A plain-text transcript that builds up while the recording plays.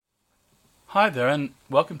Hi there, and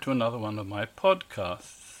welcome to another one of my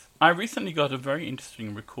podcasts. I recently got a very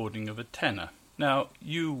interesting recording of a tenor. Now,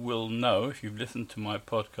 you will know, if you've listened to my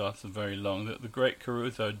podcast for very long, that the great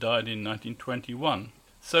Caruso died in 1921.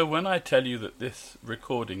 So when I tell you that this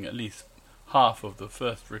recording, at least half of the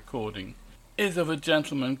first recording, is of a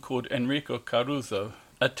gentleman called Enrico Caruso,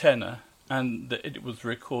 a tenor, and that it was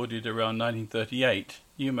recorded around 1938,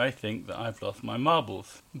 you may think that I've lost my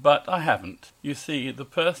marbles. But I haven't. You see, the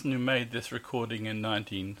person who made this recording in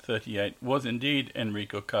 1938 was indeed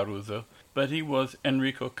Enrico Caruso, but he was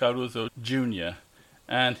Enrico Caruso Jr.,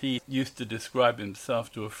 and he used to describe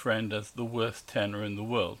himself to a friend as the worst tenor in the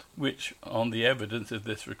world, which, on the evidence of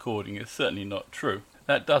this recording, is certainly not true.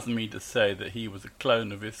 That doesn't mean to say that he was a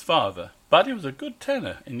clone of his father, but he was a good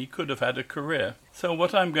tenor and he could have had a career. So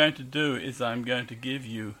what I'm going to do is I'm going to give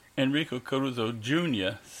you Enrico Caruso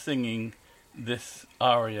Jr. singing this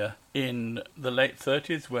aria in the late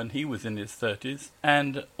 30s when he was in his 30s,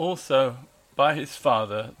 and also by his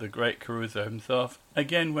father, the great Caruso himself,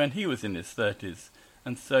 again when he was in his 30s,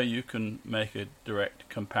 and so you can make a direct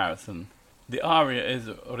comparison. The aria is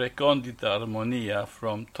Recondita Armonia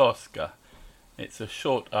from Tosca. It's a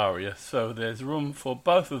short aria, so there's room for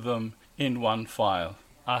both of them in one file.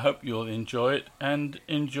 I hope you'll enjoy it and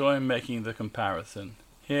enjoy making the comparison.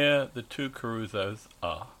 Here the two Carusos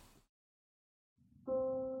are.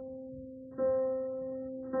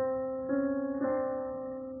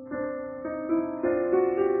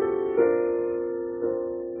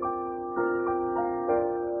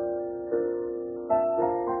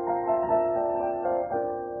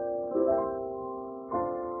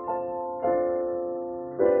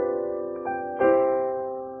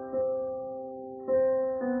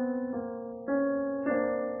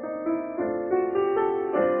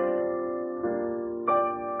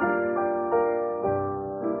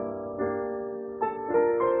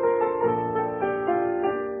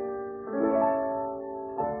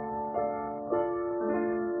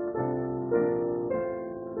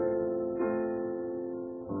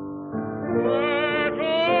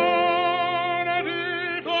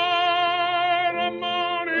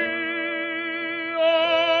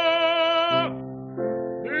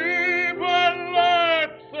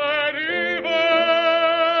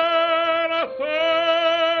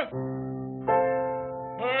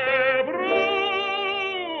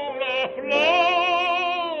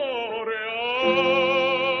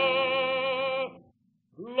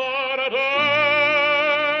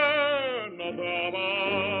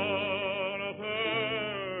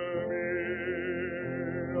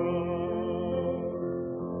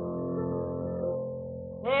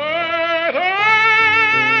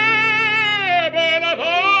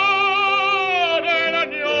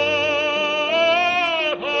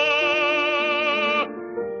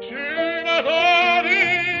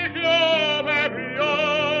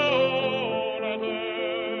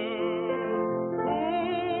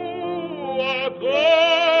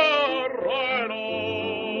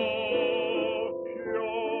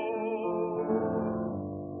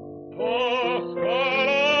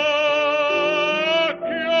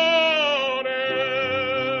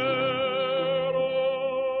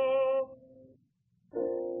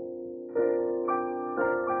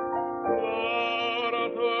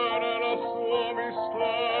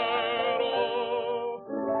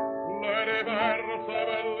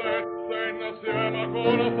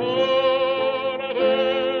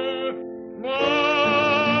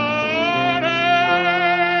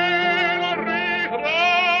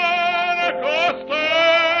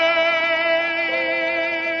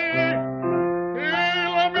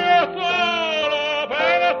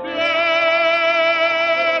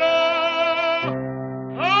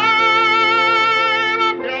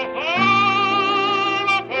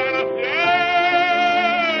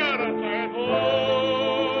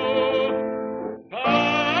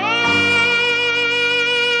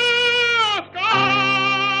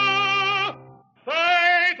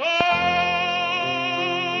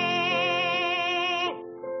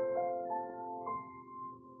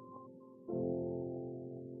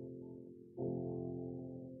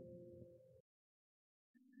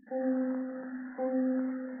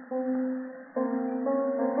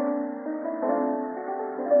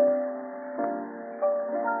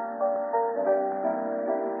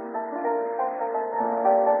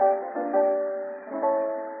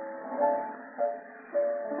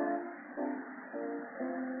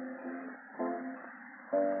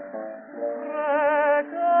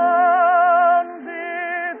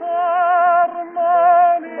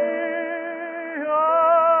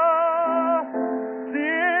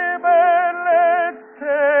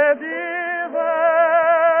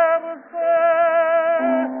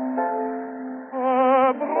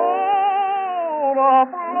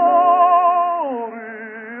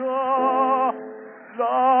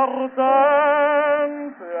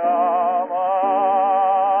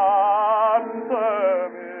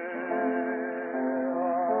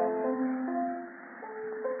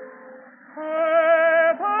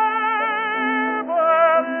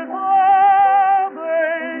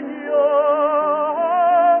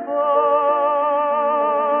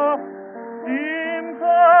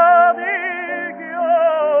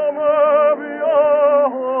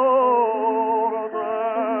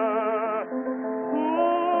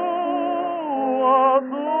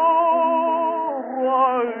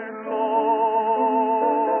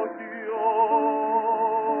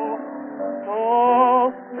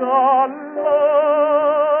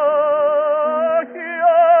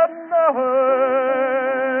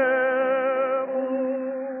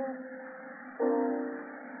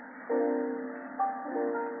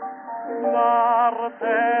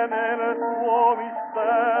 sé nel suo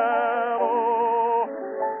mistero,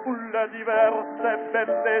 le diverse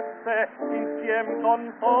bellezze insieme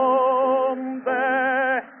confonde,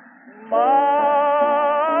 ma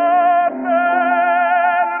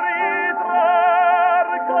nel ritrar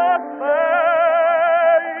costei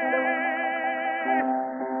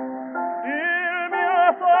il mio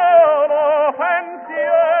solo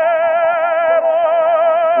pensiero,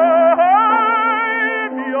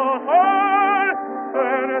 il mio sol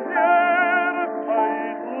pensiero sei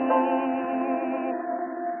tu.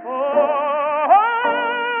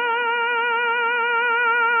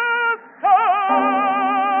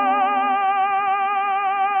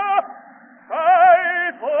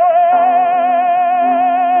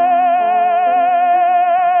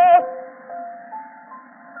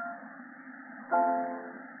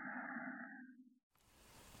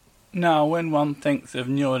 Now, when one thinks of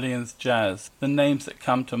New Orleans jazz, the names that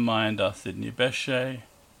come to mind are Sidney Bechet,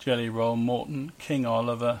 Jelly Roll Morton, King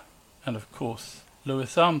Oliver, and of course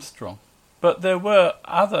Louis Armstrong. But there were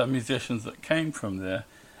other musicians that came from there,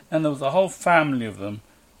 and there was a whole family of them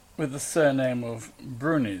with the surname of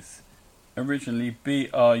Brunis, originally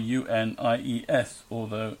Brunis,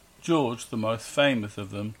 although George, the most famous of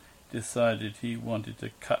them, decided he wanted to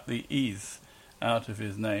cut the E's out of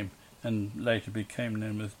his name and later became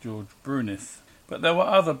known as George Brunis. But there were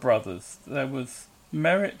other brothers. There was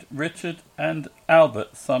Merritt, Richard, and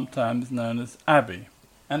Albert, sometimes known as Abbey.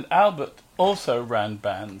 And Albert also ran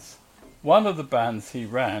bands. One of the bands he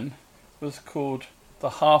ran was called the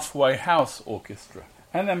Halfway House Orchestra,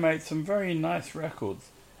 and they made some very nice records,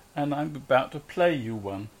 and I'm about to play you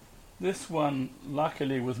one. This one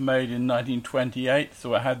luckily was made in 1928,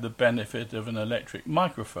 so I had the benefit of an electric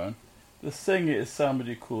microphone. The singer is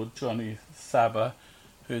somebody called Johnny Saba,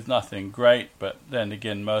 who's nothing great, but then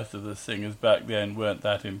again most of the singers back then weren't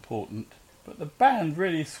that important. But the band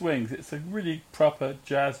really swings. It's a really proper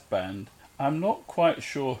jazz band. I'm not quite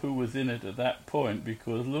sure who was in it at that point,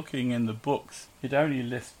 because looking in the books it only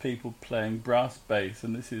lists people playing brass bass,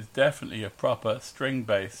 and this is definitely a proper string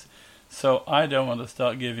bass, so I don't want to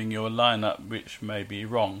start giving you a lineup which may be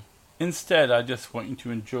wrong. Instead, I just want you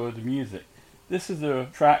to enjoy the music. This is a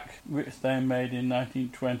track which they made in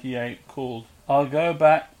 1928 called I'll Go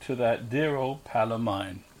Back to That Dear Old Pal of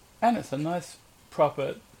Mine. And it's a nice,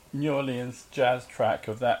 proper New Orleans jazz track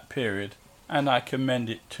of that period, and I commend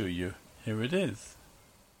it to you. Here it is.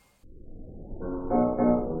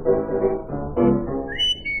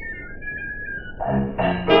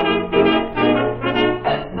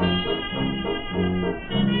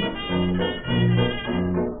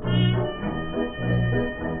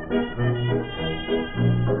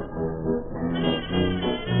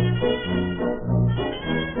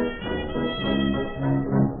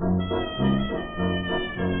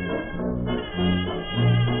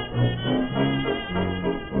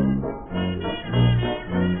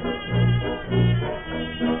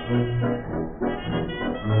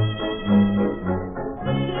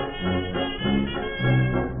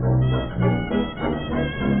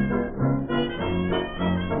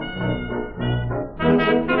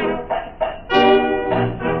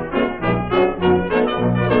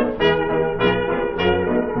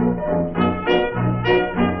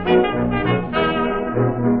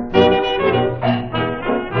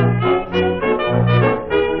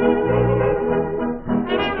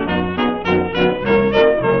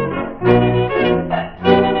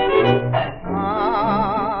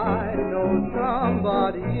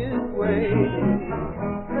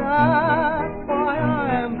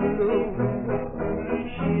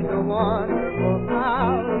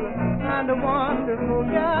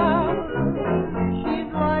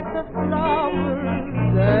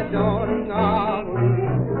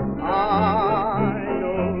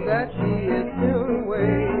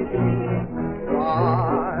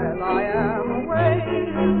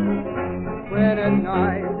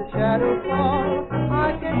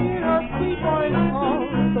 I can hear her sweet voice call,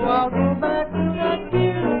 so I'll go back to that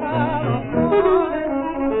dear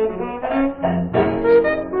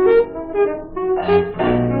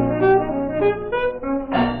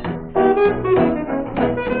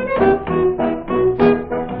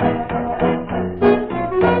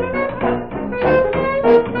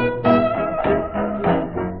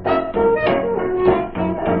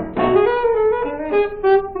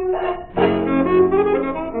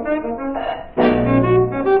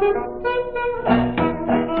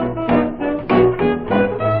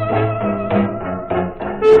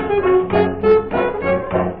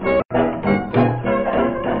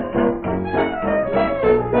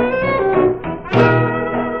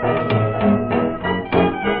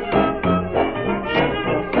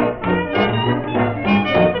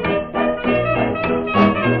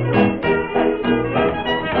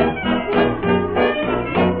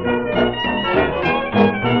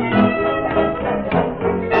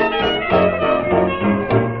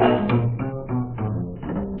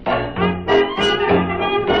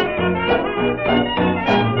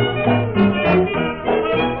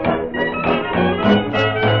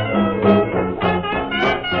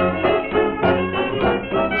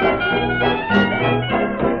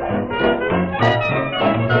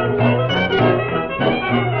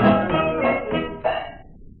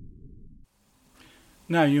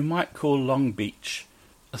Now, you might call Long Beach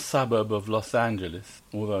a suburb of Los Angeles,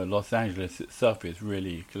 although Los Angeles itself is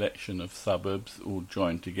really a collection of suburbs all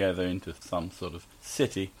joined together into some sort of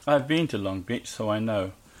city. I've been to Long Beach, so I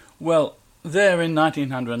know. Well, there in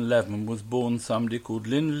 1911 was born somebody called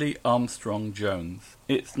Lindley Armstrong Jones.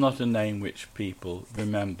 It's not a name which people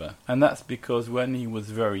remember, and that's because when he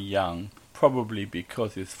was very young, probably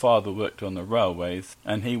because his father worked on the railways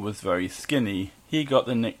and he was very skinny, he got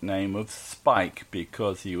the nickname of Spike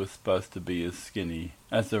because he was supposed to be as skinny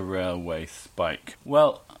as a railway spike.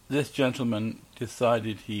 Well, this gentleman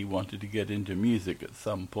decided he wanted to get into music at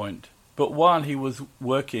some point, but while he was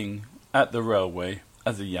working at the railway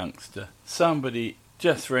as a youngster, somebody,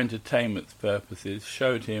 just for entertainment purposes,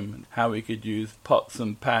 showed him how he could use pots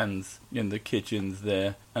and pans in the kitchens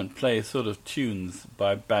there and play sort of tunes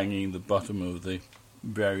by banging the bottom of the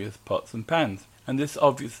various pots and pans. And this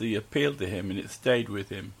obviously appealed to him and it stayed with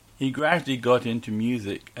him. He gradually got into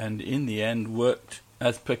music and in the end worked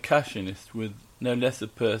as percussionist with no less a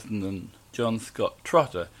person than John Scott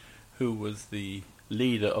Trotter, who was the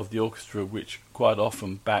leader of the orchestra which quite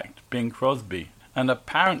often backed Bing Crosby. And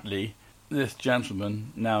apparently this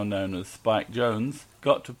gentleman, now known as Spike Jones,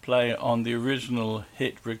 got to play on the original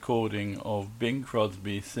hit recording of Bing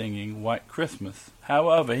Crosby singing White Christmas.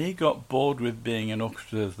 However, he got bored with being in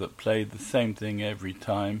orchestras that played the same thing every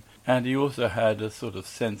time, and he also had a sort of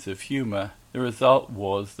sense of humour. The result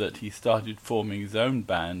was that he started forming his own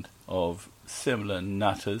band of similar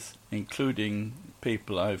nutters, including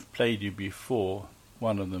people I've played you before,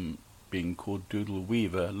 one of them being called Doodle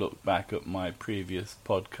Weaver. Look back at my previous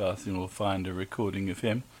podcast and you'll find a recording of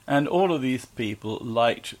him. And all of these people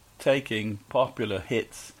liked taking popular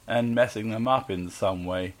hits and messing them up in some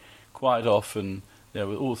way. Quite often there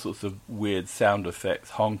were all sorts of weird sound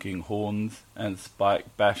effects, honking horns and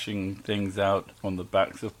Spike bashing things out on the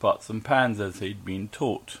backs of pots and pans as he'd been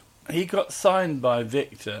taught. He got signed by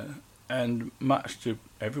Victor, and much to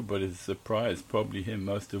everybody's surprise, probably him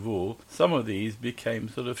most of all, some of these became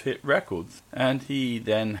sort of hit records. And he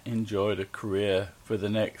then enjoyed a career for the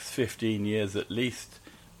next 15 years at least,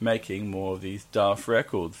 making more of these daft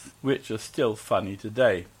records, which are still funny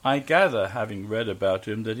today. I gather, having read about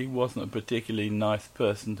him, that he wasn't a particularly nice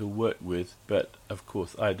person to work with, but of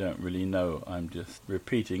course I don't really know, I'm just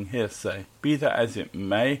repeating hearsay. Be that as it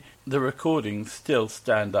may, the recordings still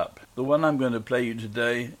stand up. The one I'm going to play you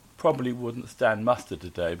today probably wouldn't stand muster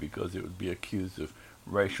today because it would be accused of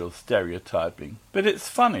racial stereotyping. But it's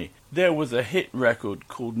funny. There was a hit record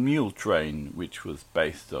called Mule Train, which was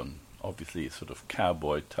based on, obviously, sort of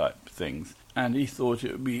cowboy type things. And he thought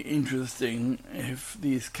it would be interesting if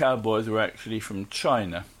these cowboys were actually from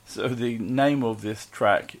China. So the name of this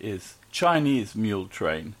track is Chinese Mule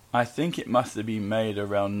Train. I think it must have been made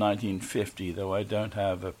around 1950, though I don't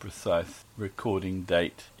have a precise recording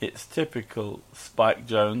date. It's typical Spike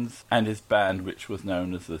Jones and his band, which was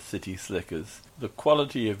known as the City Slickers. The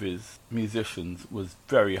quality of his musicians was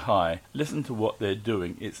very high. Listen to what they're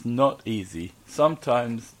doing. It's not easy.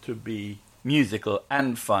 Sometimes to be musical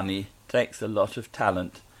and funny takes a lot of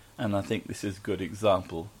talent, and I think this is a good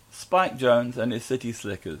example. Spike Jones and his City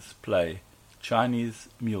Slickers play Chinese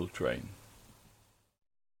Mule Train.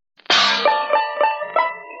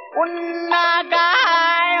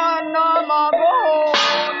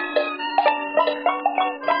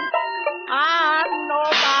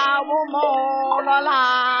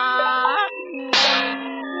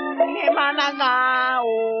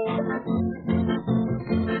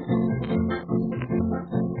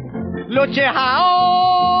 Luce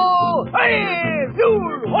hao, hey,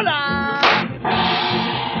 zul, hola,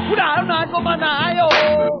 una una gomanayo,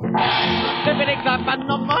 se vede clapan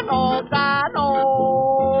no no no,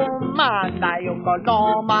 manayo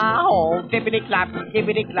no maho, clippity clap,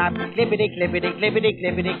 clippity clap, clippity clippity clippity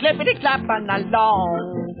clippity clippity clap and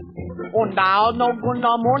along. Una no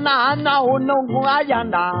guna mona na no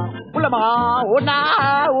guyana, ulama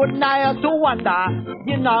una tuwanda,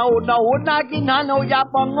 you know no una ginano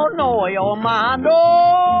yapongo no yo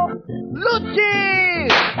mano, Lucy,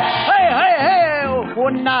 hey,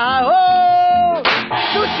 una oh,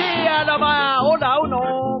 Lucy alama una uno.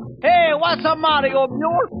 Hey, what's the matter, you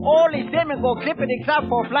mule? Holy semi go clippity clap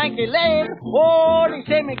for Flanky Lane. Holy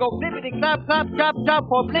semi go clippity clap, clap, chop, chop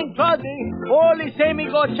for Blink Crosby. Holy semi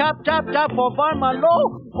go chop, chop, chop for Farmer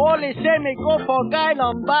Low. Holy semi go for Guy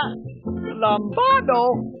Lombardo.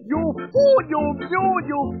 You fool, you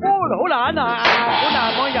fool. Hola,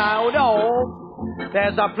 moya,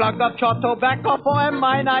 there's a plug of short tobacco for a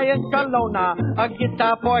miner in Kelowna, a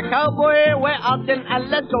guitar for a cowboy way out in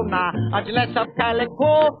Arizona, a glass of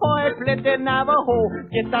calico for a plate in Navajo,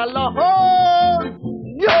 get a loho,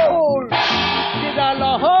 yo! Vida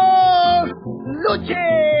los luche.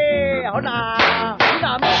 Hola,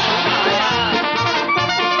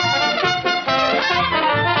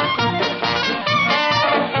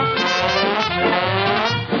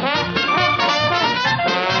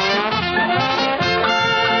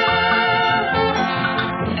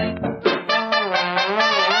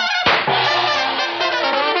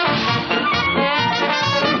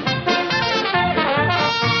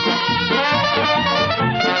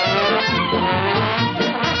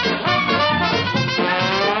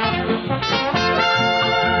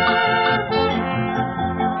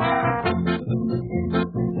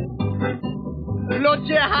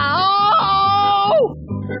 luche how?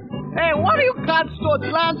 Hey, what are you cats so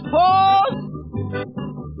transpose?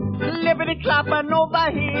 Lippity clapping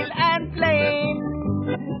over hill and plain.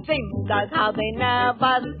 Sing that's how they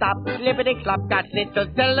never stop. Lippity clap, got little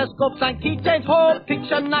telescopes and keychains. Whole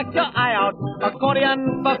picture knock your eye out.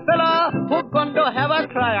 Accordion for fella who gonna have a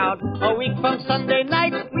try out. A week from Sunday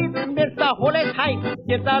night with Mr. Holy Tight.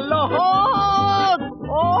 Get the Lord.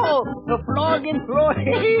 Oh, the flogging floor.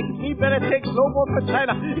 He better take slow mo for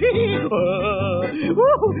China.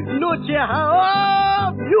 Luce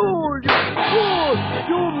how? You.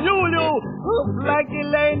 Flaky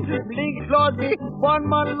Lane, Blink Claudy, one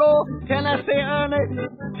man low. Can I say early?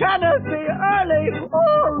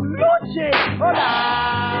 Oh, Luce.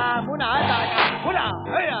 Hola.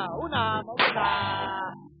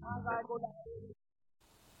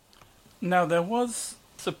 Now, there was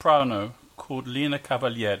a soprano called Lina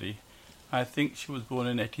Cavalieri. I think she was born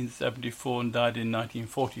in 1874 and died in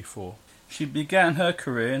 1944. She began her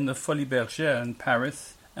career in the Folies Bergère in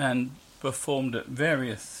Paris and performed at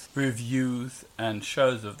various revues and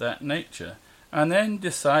shows of that nature, and then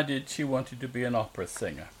decided she wanted to be an opera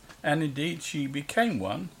singer. And indeed she became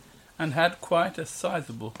one and had quite a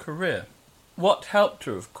sizable career. What helped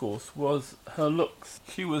her, of course, was her looks.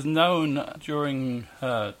 She was known during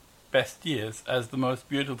her best years as the most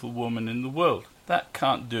beautiful woman in the world. That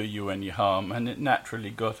can't do you any harm, and it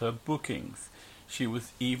naturally got her bookings. She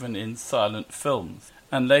was even in silent films.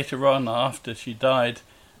 And later on, after she died,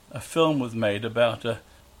 a film was made about her,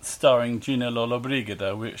 starring Gina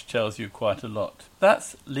Lollobrigida, which tells you quite a lot.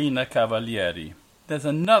 That's Lina Cavalieri. There's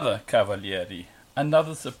another Cavalieri,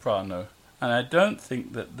 another soprano, and I don't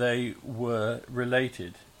think that they were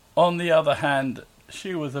related. On the other hand,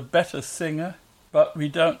 she was a better singer, but we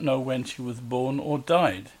don't know when she was born or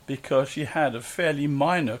died, because she had a fairly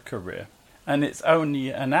minor career, and it's only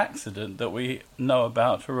an accident that we know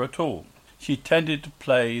about her at all. She tended to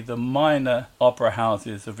play the minor opera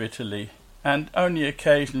houses of Italy, and only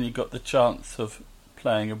occasionally got the chance of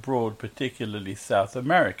playing abroad, particularly South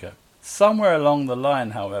America. Somewhere along the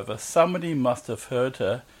line, however, somebody must have heard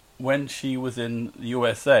her when she was in the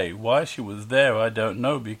USA. Why she was there, I don't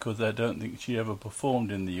know, because I don't think she ever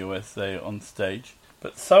performed in the USA on stage.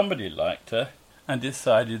 But somebody liked her and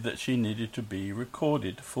decided that she needed to be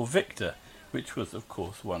recorded for Victor, which was, of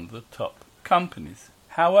course, one of the top companies.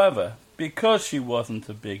 However, because she wasn't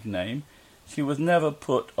a big name, she was never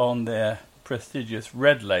put on their prestigious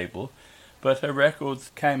red label, but her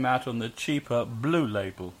records came out on the cheaper blue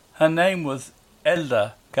label. Her name was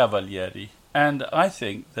Elda Cavalieri, and I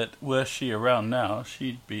think that were she around now,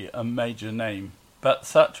 she'd be a major name. But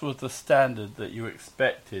such was the standard that you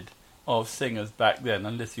expected of singers back then,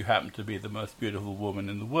 unless you happened to be the most beautiful woman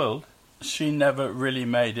in the world. She never really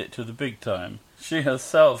made it to the big time. She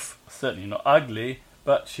herself, certainly not ugly,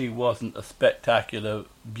 but she wasn't a spectacular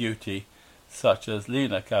beauty such as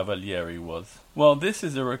Lina Cavalieri was. Well, this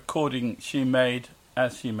is a recording she made,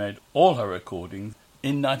 as she made all her recordings,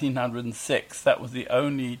 in 1906. That was the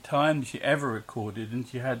only time she ever recorded, and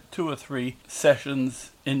she had 2 or 3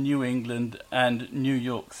 sessions in New England and New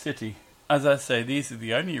York City. As I say, these are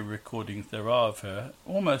the only recordings there are of her.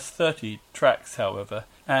 Almost 30 tracks, however,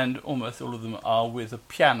 and almost all of them are with a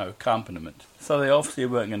piano accompaniment. So they obviously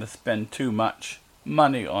weren't going to spend too much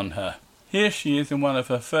money on her. Here she is in one of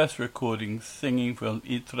her first recordings, singing for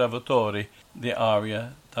I Trovatori the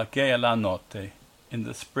aria Da che la notte in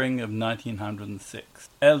the spring of 1906.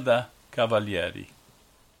 Elda Cavalieri.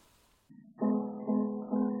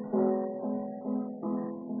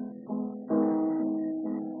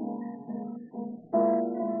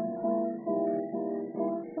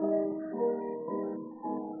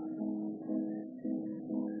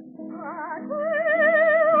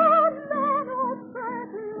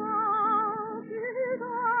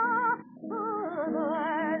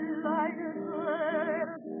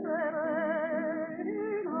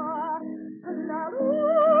 La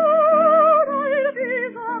luna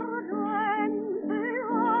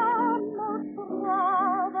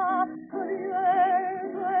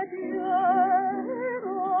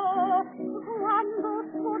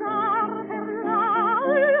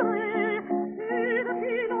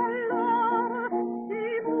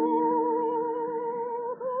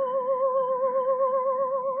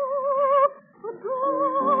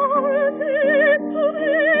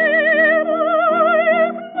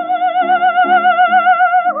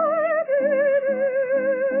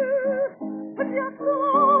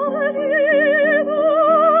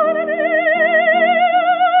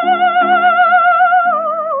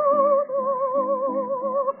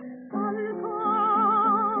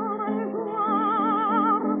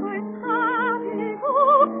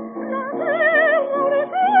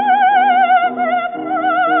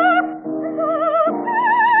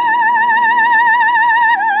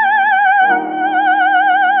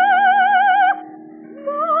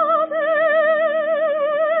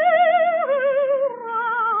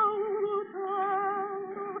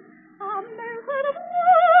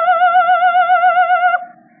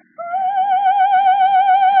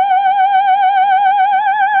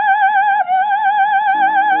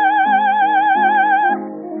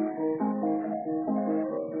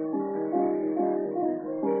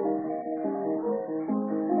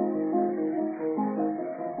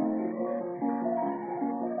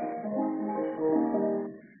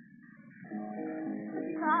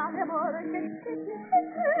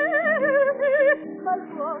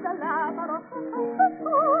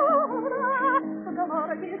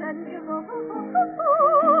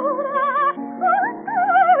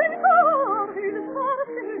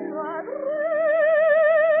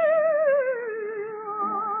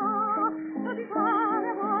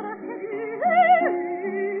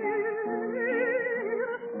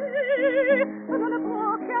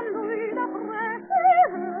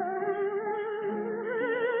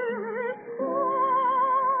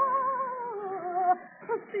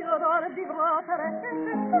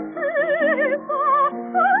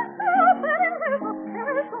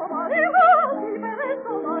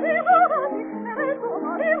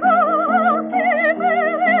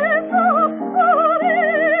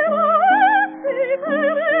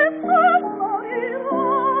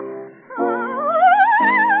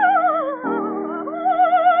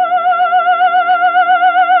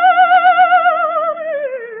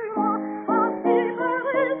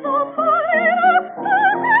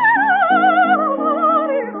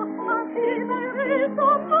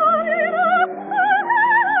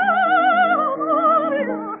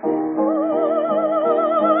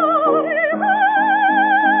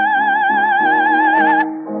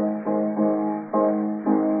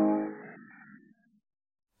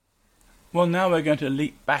Well, now we're going to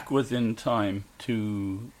leap backwards in time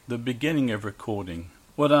to the beginning of recording.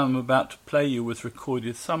 What I'm about to play you was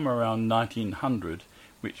recorded somewhere around 1900,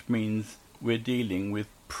 which means we're dealing with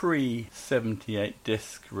pre-78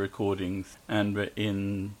 disc recordings and we're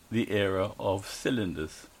in the era of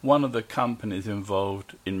cylinders. One of the companies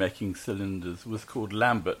involved in making cylinders was called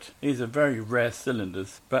Lambert. These are very rare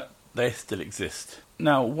cylinders, but they still exist.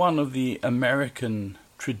 Now, one of the American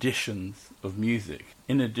traditions of music,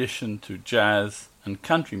 in addition to jazz and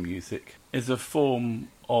country music, is a form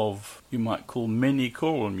of, you might call, mini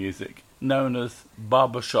choral music, known as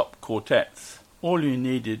barbershop quartets. All you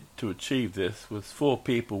needed to achieve this was 4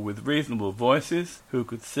 people with reasonable voices who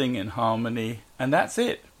could sing in harmony, and that's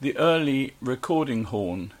it. The early recording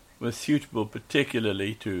horn was suitable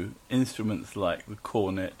particularly to instruments like the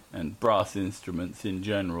cornet and brass instruments in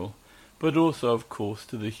general, but also, of course,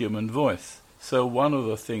 to the human voice. So one of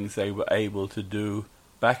the things they were able to do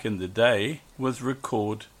back in the day was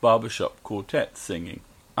record barbershop quartet singing.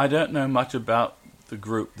 I don't know much about the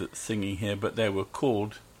group that's singing here, but they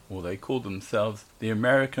called themselves the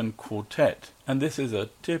American Quartet. And this is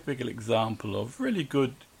a typical example of really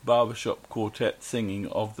good barbershop quartet singing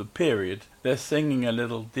of the period. They're singing a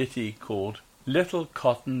little ditty called Little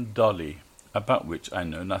Cotton Dolly, about which I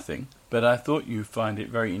know nothing, but I thought you'd find it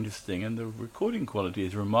very interesting, and the recording quality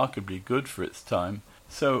is remarkably good for its time.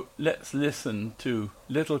 So let's listen to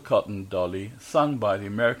Little Cotton Dolly, sung by the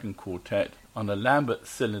American Quartet on a Lambert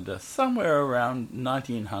cylinder somewhere around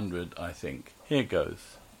 1900, I think. Here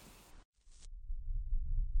goes.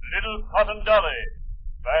 Little Cotton Dolly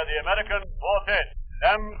by the American Quartet,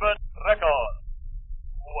 Lambert Record.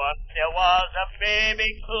 Once there was a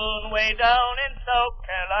baby coon way down in South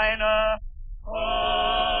Carolina.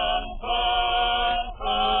 Coon, coon,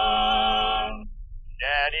 coon.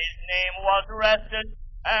 Daddy's name was Rusted,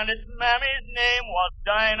 and his mammy's name was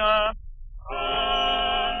Dinah.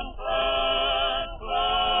 Coon, coon,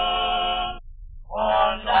 coon.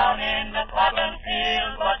 Born down in the cotton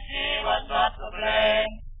field, but she was not to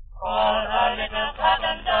blame. Call her Little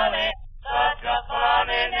Cotton Dolly, such a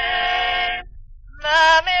funny name.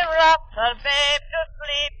 Mammy rocked her babe to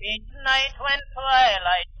sleep each night when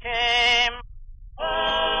twilight came.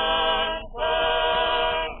 Coon,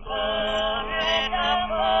 coon, coon, little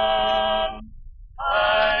coon.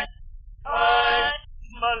 Hush, hush,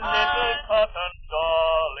 my little cotton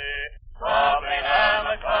dolly. Coming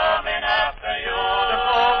after you, the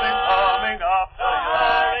coon is coming after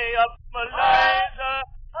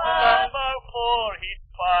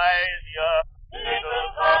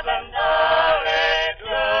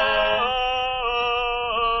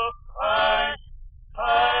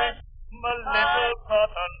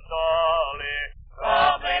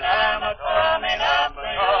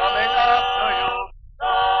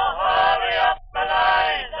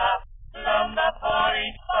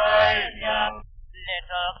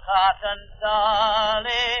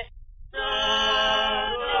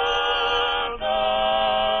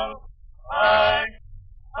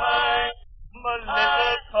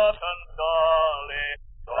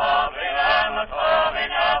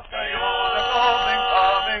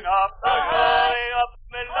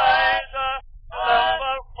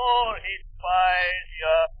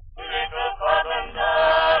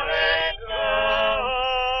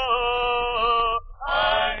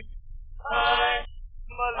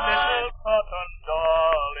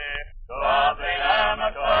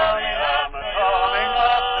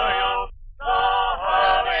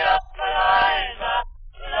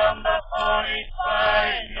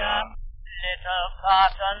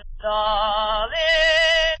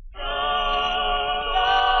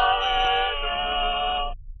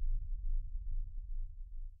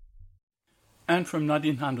And from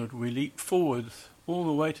 1900 we leap forwards all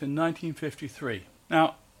the way to 1953.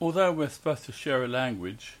 Now, although we're supposed to share a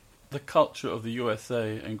language, the culture of the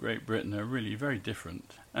USA and Great Britain are really very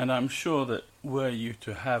different. And I'm sure that were you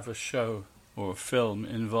to have a show or a film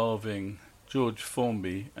involving George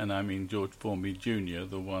Formby, and I mean George Formby Jr.,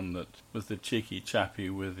 the one that was the cheeky chappie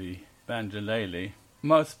with the banjolele,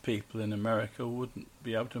 most people in America wouldn't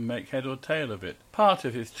be able to make head or tail of it. Part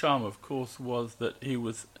of his charm, of course, was that he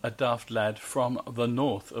was a daft lad from the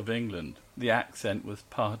north of England. The accent was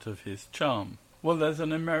part of his charm. Well, there's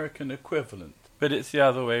an American equivalent, but it's the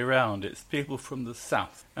other way round. It's people from the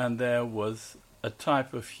south, and there was a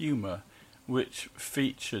type of humour which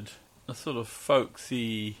featured a sort of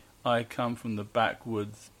folksy, I come from the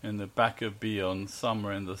backwoods in the back of beyond,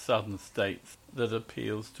 somewhere in the southern states, that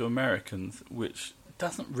appeals to Americans, which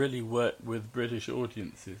doesn't really work with British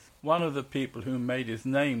audiences. One of the people who made his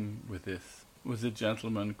name with this was a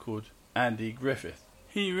gentleman called Andy Griffith.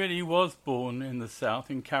 He really was born in the South,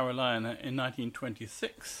 in Carolina, in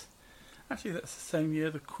 1926. Actually, that's the same year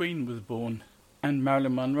the Queen was born, and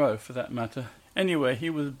Marilyn Monroe, for that matter. Anyway, he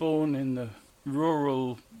was born in the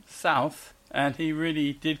rural South, and he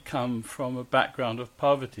really did come from a background of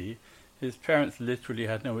poverty. His parents literally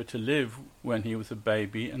had nowhere to live when he was a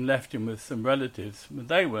baby and left him with some relatives, but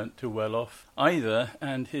they weren't too well off either,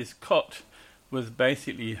 and his cot was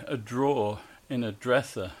basically a drawer in a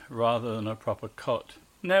dresser rather than a proper cot.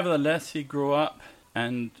 Nevertheless, he grew up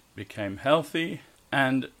and became healthy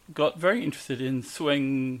and got very interested in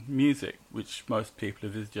swing music, which most people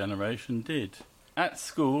of his generation did. At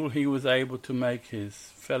school, he was able to make his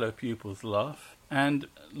fellow pupils laugh, and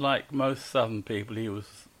like most Southern people, he was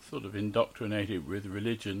sort of indoctrinated with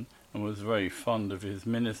religion and was very fond of his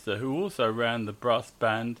minister, who also ran the brass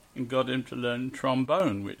band and got him to learn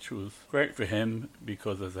trombone, which was great for him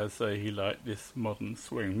because, as I say, he liked this modern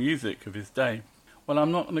swing music of his day. Well,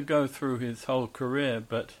 I'm not going to go through his whole career,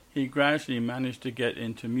 but he gradually managed to get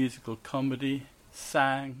into musical comedy,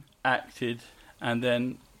 sang, acted, and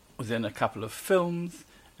then was in a couple of films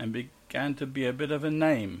and began to be a bit of a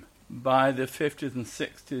name. By the 50s and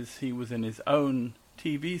 60s, he was in his own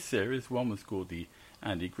TV series. One was called The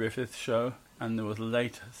Andy Griffith Show, and there was a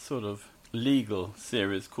later sort of legal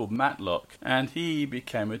series called Matlock, and he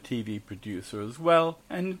became a TV producer as well,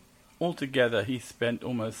 and altogether he spent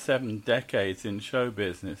almost 7 decades in show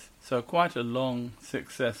business, so quite a long,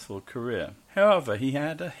 successful career. However, he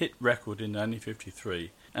had a hit record in 1953,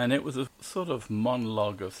 and it was a sort of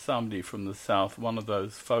monologue of somebody from the South, one of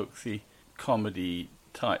those folksy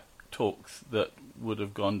comedy-type talks that would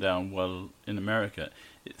have gone down well in America.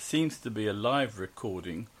 It seems to be a live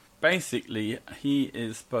recording. Basically, he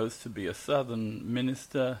is supposed to be a Southern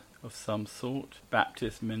minister of some sort,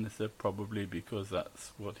 Baptist minister probably, because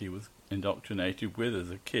that's what he was indoctrinated with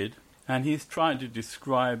as a kid. And he's trying to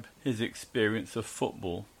describe his experience of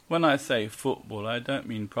football. When I say football, I don't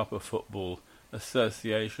mean proper football,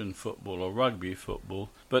 association football or rugby football,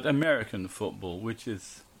 but American football, which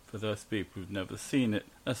is, for those people who've never seen it,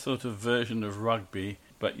 a sort of version of rugby,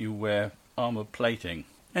 but you wear armour plating.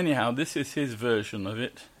 Anyhow, this is his version of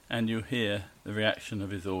it, and you hear the reaction of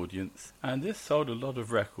his audience. And this sold a lot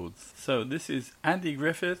of records. So this is Andy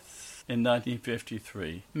Griffiths in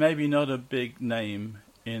 1953. Maybe not a big name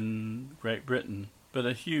in Great Britain, but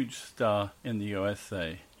a huge star in the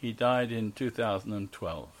USA. He died in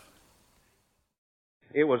 2012.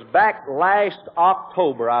 It was back last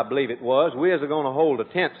October, I believe it was. We was going to hold a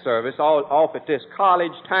tent service off at this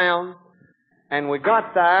college town, and we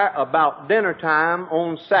got there about dinner time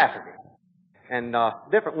on Saturday. And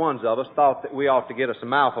different ones of us thought that we ought to get us a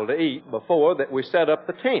mouthful to eat before that we set up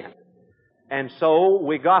the tent. And so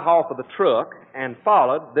we got off of the truck and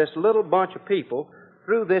followed this little bunch of people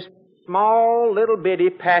through this small little bitty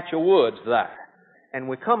patch of woods there. And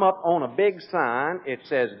we come up on a big sign. It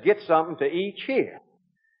says, "Get something to eat here."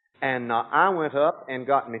 And I went up and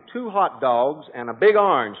got me 2 hot dogs and a big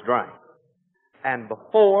orange drink. And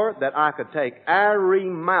before that I could take every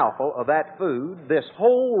mouthful of that food, this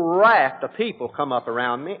whole raft of people come up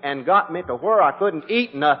around me and got me to where I couldn't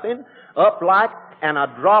eat nothing, and I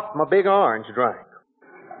dropped my big orange drink.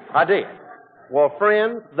 I did. Well,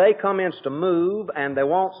 friends, they commenced to move, and they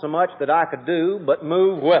weren't so much that I could do but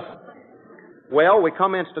move with them. Well, we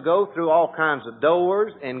commenced to go through all kinds of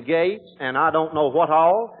doors and gates, and I don't know what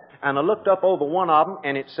all, and I looked up over one of them,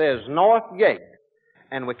 and it says North Gate.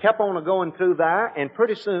 And we kept on going through there, and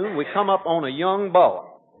pretty soon we come up on a young boy.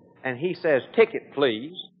 And he says, "Ticket,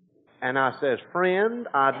 please." And I says, "Friend,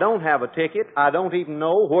 I don't have a ticket. I don't even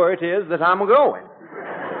know where it is that I'm going."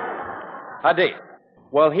 I did.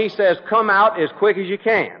 Well, he says, "Come out as quick as you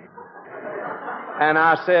can." And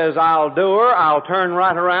I says, I'll do her. I'll turn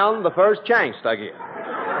right around the first chance I get.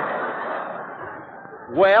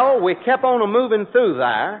 Well, we kept on moving through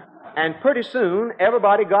there, and pretty soon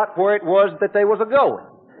everybody got where it was that they was a-going,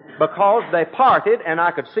 because they parted and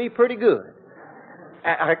I could see pretty good.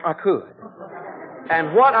 I could.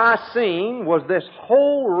 And what I seen was this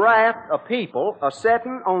whole raft of people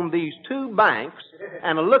a-setting on these two banks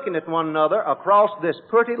and a-looking at one another across this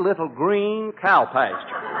pretty little green cow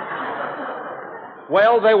pasture.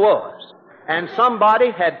 Well, they was. And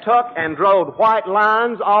somebody had took and drove white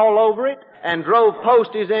lines all over it and drove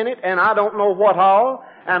posties in it and I don't know what all.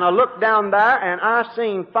 And I looked down there and I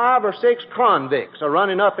seen 5 or 6 convicts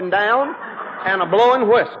a-running up and down and a-blowing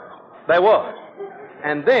whistle. They was.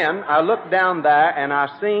 And then I looked down there and I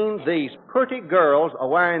seen these pretty girls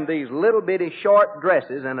a-wearing these little bitty short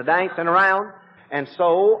dresses and a-dancing around. And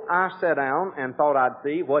so I sat down and thought I'd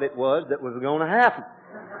see what it was that was going to happen.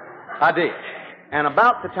 I did. And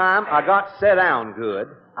about the time I got set down good,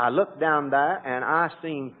 I looked down there and I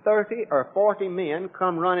seen 30 or 40 men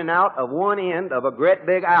come running out of one end of a great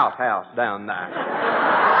big outhouse down there.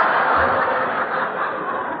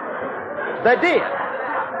 They did.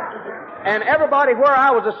 And everybody where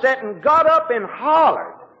I was a-setting got up and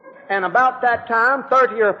hollered. And about that time,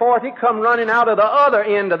 30 or 40 come running out of the other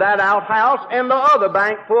end of that outhouse, and the other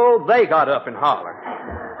bank full, they got up and hollered.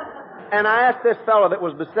 And I asked this fellow that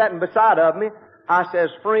was sitting beside of me, I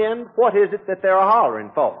says, friend, what is it that they're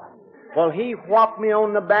hollering for? Well, he whopped me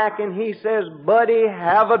on the back and he says, buddy,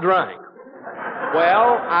 have a drink.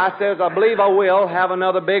 Well, I says, I believe I will have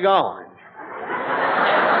another big orange.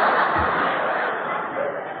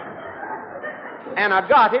 And I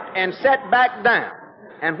got it and sat back down.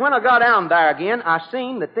 And when I got down there again, I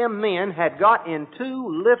seen that them men had got in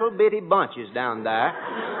 2 little bitty bunches down there.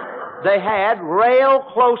 They had rail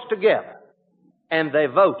close together. And they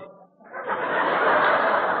voted.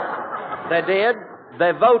 They did.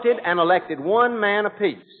 They voted and elected one man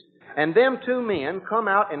apiece. And them 2 men come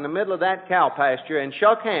out in the middle of that cow pasture and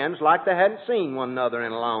shook hands like they hadn't seen one another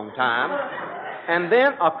in a long time. And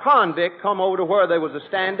then a convict come over to where they was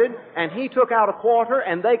a-standing, and he took out a quarter,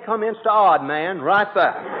 and they come in to odd man right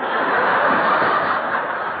there.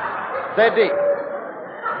 They did.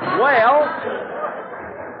 Well,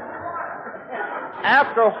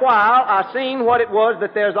 after a while, I seen what it was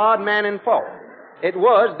that there's odd man in for. It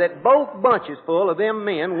was that both bunches full of them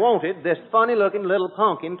men wanted this funny-looking little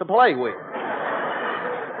pumpkin to play with.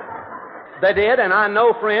 They did, and I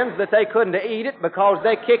know, friends, that they couldn't eat it because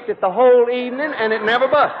they kicked it the whole evening and it never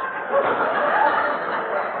busted.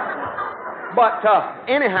 But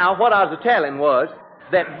anyhow, what I was a-telling was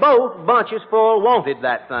that both bunches full wanted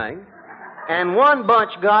that thing, and one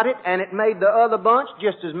bunch got it, and it made the other bunch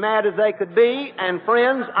just as mad as they could be. And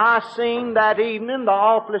friends, I seen that evening the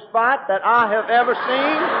awfulest fight that I have ever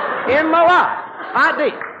seen in my life. I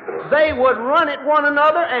did. They would run at one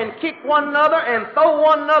another and kick one another and throw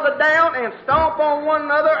one another down and stomp on one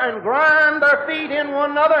another and grind their feet in one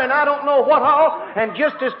another and I don't know what all. And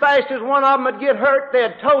just as fast as one of them would get hurt,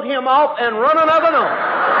 they'd tote him off and run another on.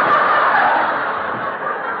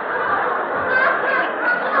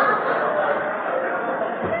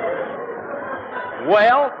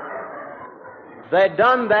 Well, they'd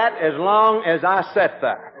done that as long as I sat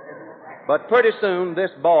there. But pretty soon,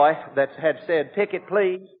 this boy that had said, ticket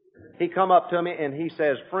please, he come up to me and he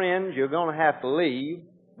says, friends, you're going to have to leave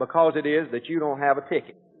because it is that you don't have a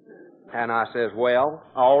ticket. And I says, well,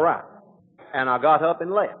 all right. And I got up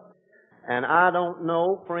and left. And I don't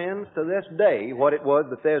know, friends, to this day what it was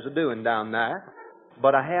that there's a-doing down there,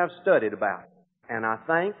 but I have studied about it. And I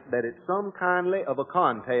think that it's some kindly of a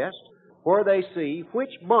contest where they see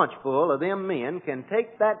which bunchful of them men can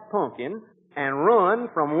take that pumpkin and run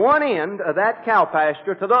from one end of that cow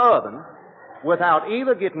pasture to the other without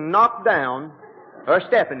either getting knocked down or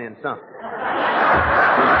stepping in something.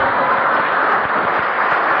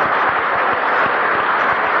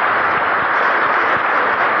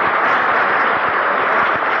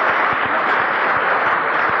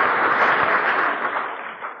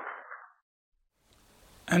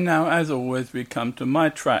 And now, as always, we come to my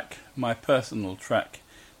track, my personal track.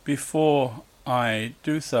 Before I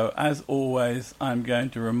do so, as always, I'm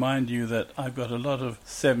going to remind you that I've got a lot of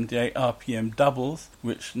 78 RPM doubles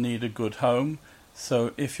which need a good home.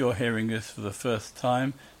 So if you're hearing this for the first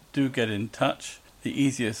time, do get in touch. The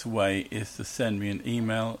easiest way is to send me an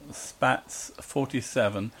email,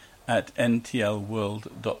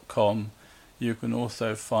 spats47@ntlworld.com. You can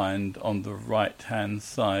also find on the right-hand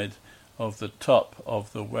side of the top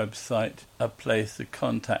of the website a place to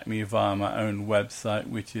contact me via my own website,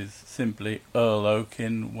 which is simply EARL,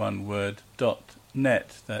 OKIN, one word,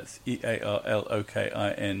 EARLOKIN.net. That's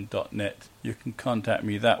EARLOKIN.net. You can contact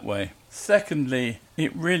me that way. Secondly,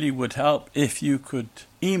 it really would help if you could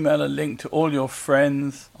email a link to all your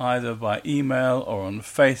friends, either by email or on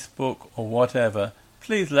Facebook or whatever.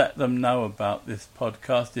 Please let them know about this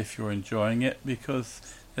podcast if you're enjoying it, because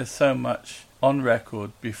there's so much on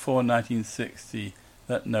record before 1960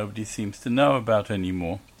 that nobody seems to know about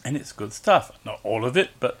anymore. And it's good stuff. Not all of it,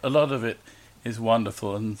 but a lot of it is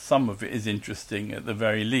wonderful, and some of it is interesting at the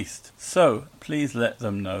very least. So please let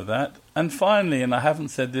them know that. And finally, and I haven't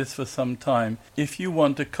said this for some time, if you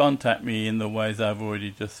want to contact me in the ways I've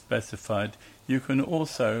already just specified, you can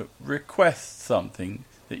also request something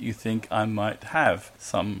that you think I might have,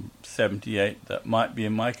 some 78 that might be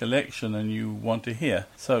in my collection and you want to hear.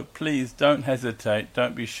 So please don't hesitate,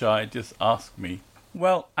 don't be shy, just ask me.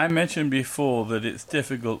 Well, I mentioned before that it's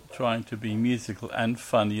difficult trying to be musical and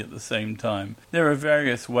funny at the same time. There are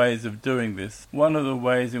various ways of doing this. One of the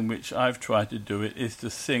ways in which I've tried to do it is to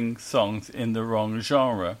sing songs in the wrong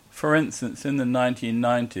genre. For instance, in the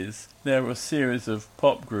 1990s, there were a series of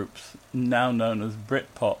pop groups now known as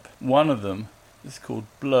Britpop. One of them is called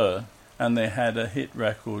Blur, and they had a hit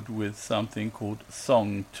record with something called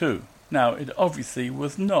Song 2. Now, it obviously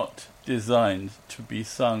was not designed to be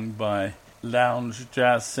sung by lounge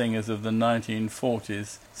jazz singers of the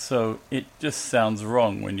 1940s, so it just sounds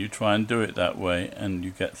wrong when you try and do it that way, and you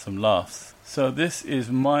get some laughs. So this is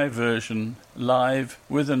my version, live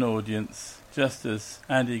with an audience, just as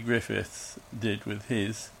Andy Griffiths did with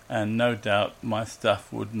his, and no doubt my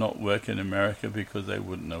stuff would not work in America because they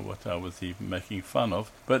wouldn't know what I was even making fun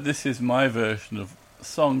of. But this is my version of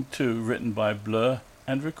Song 2, written by Blur,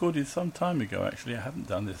 and recorded some time ago, actually. I haven't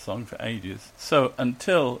done this song for ages. So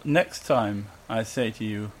until next time, I say to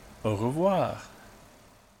you, au revoir.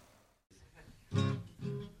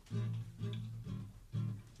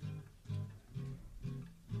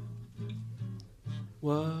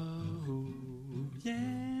 Whoa,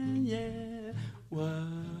 yeah, yeah. Whoa,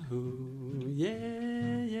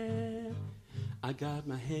 yeah, yeah. I got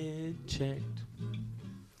my head checked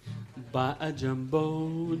by a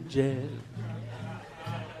jumbo jet.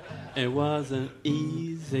 It wasn't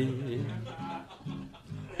easy.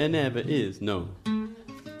 It never is, no.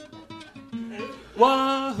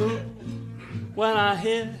 Wahoo, when I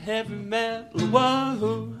hear heavy metal,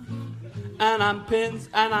 wahoo, and I'm pins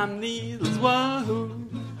and I'm needles, wahoo,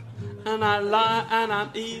 and I lie and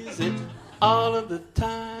I'm easy all of the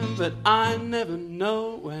time, but I never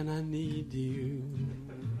know when I need you.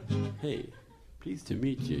 Hey, pleased to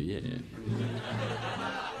meet you, yeah.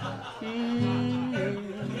 Yeah.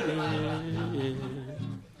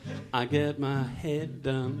 I get my head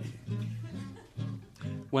done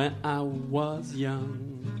when I was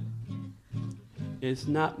young. It's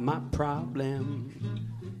not my problem.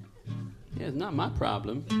 Yeah, it's not my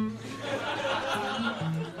problem.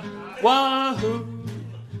 Wahoo,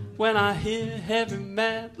 when I hear heavy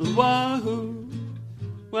metal, wahoo,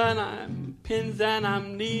 when I'm pins and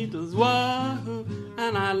I'm needles, wahoo,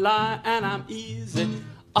 and I lie and I'm easy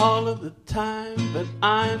all of the time, but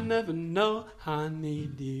I never know I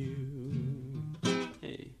need you.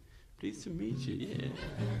 Hey, pleased to meet you, yeah.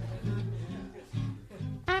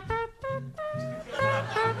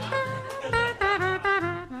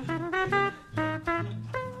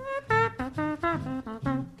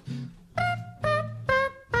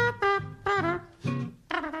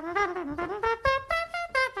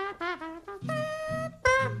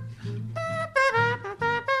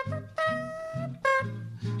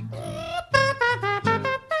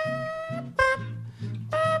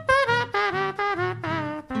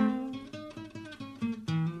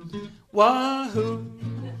 Wahoo,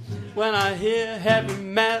 when I hear heavy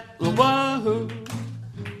metal, wahoo,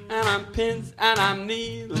 and I'm pins and I'm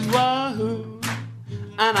needles, wahoo,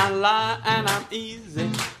 and I lie and I'm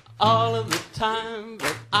easy all of the time,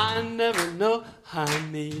 but I never know I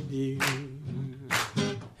need you.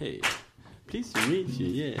 Hey, pleased to meet you,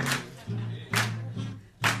 yeah.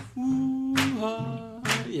 Ooh, oh,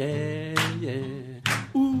 yeah, yeah.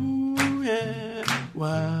 Ooh, yeah,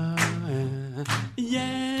 wow,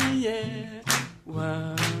 yeah, yeah,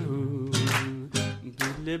 wow.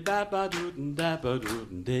 Doodly baba doodin dabba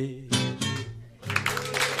doodin day.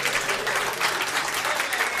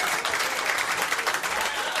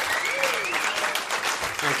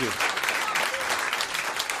 Thank you.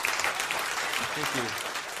 Thank you.